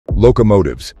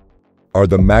Locomotives are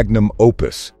the magnum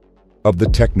opus of the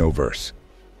Technoverse.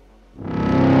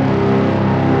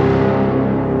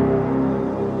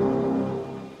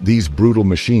 These brutal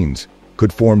machines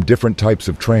could form different types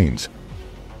of trains: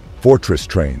 fortress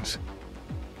trains,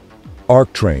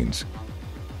 Ark-Trains,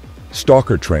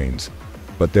 Stalker-Trains,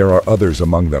 but there are others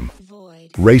among them.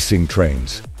 Racing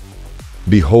trains.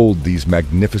 Behold these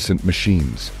magnificent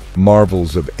machines,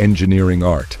 marvels of engineering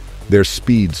art, their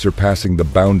speed surpassing the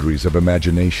boundaries of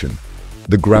imagination.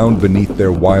 The ground beneath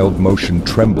their wild motion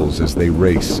trembles as they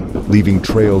race, leaving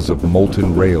trails of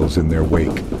molten rails in their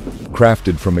wake.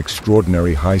 Crafted from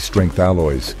extraordinary high-strength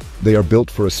alloys, they are built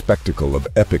for a spectacle of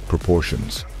epic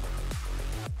proportions.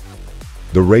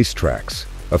 The racetracks,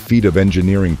 a feat of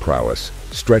engineering prowess,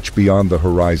 stretch beyond the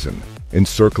horizon,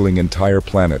 encircling entire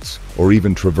planets or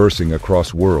even traversing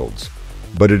across worlds.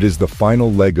 But it is the final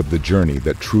leg of the journey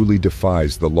that truly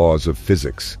defies the laws of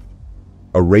physics.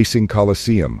 A racing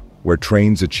coliseum where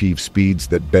trains achieve speeds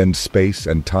that bend space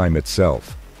and time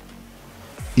itself.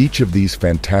 Each of these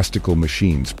fantastical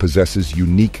machines possesses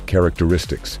unique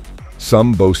characteristics.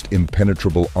 Some boast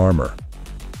impenetrable armor,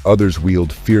 others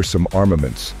wield fearsome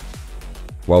armaments,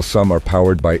 while some are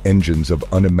powered by engines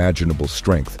of unimaginable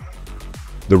strength.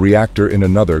 The reactor in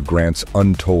another grants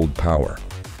untold power.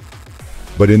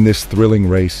 But in this thrilling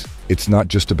race, it's not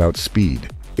just about speed,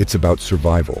 it's about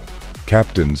survival.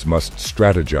 Captains must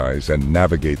strategize and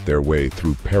navigate their way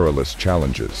through perilous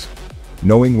challenges.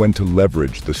 Knowing when to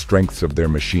leverage the strengths of their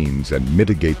machines and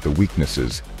mitigate the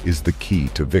weaknesses is the key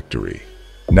to victory.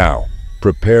 Now,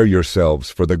 prepare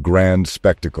yourselves for the grand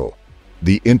spectacle.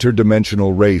 The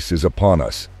interdimensional race is upon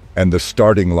us, and the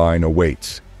starting line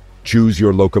awaits. Choose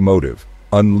your locomotive,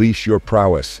 unleash your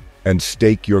prowess, and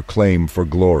stake your claim for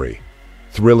glory.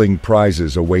 Thrilling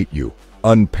prizes await you,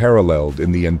 unparalleled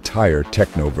in the entire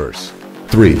Technoverse.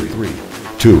 3,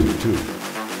 2,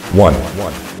 1.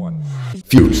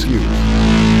 Fuse.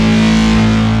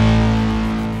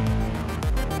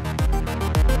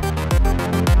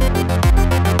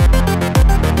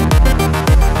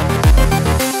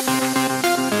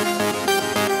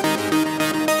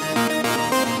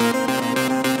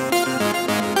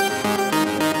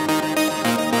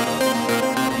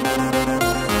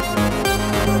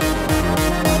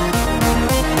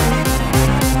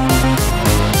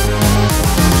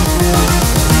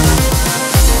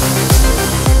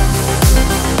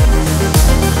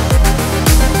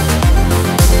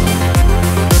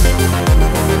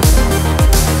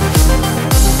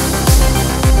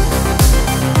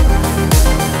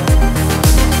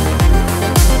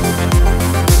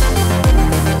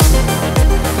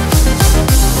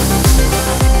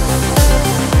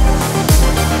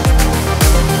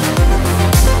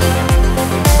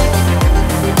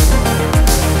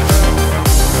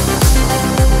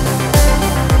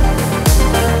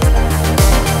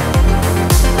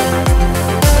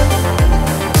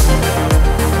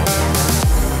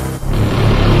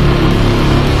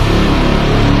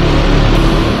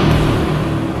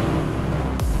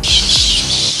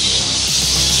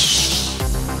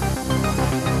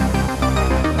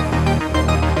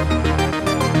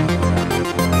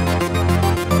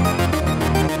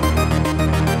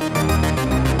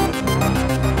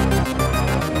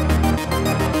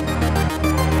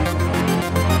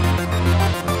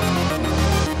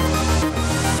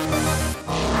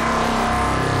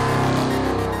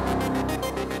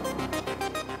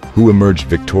 Who emerged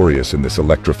victorious in this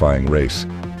electrifying race?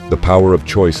 The power of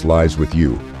choice lies with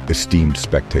you, esteemed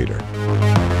spectator.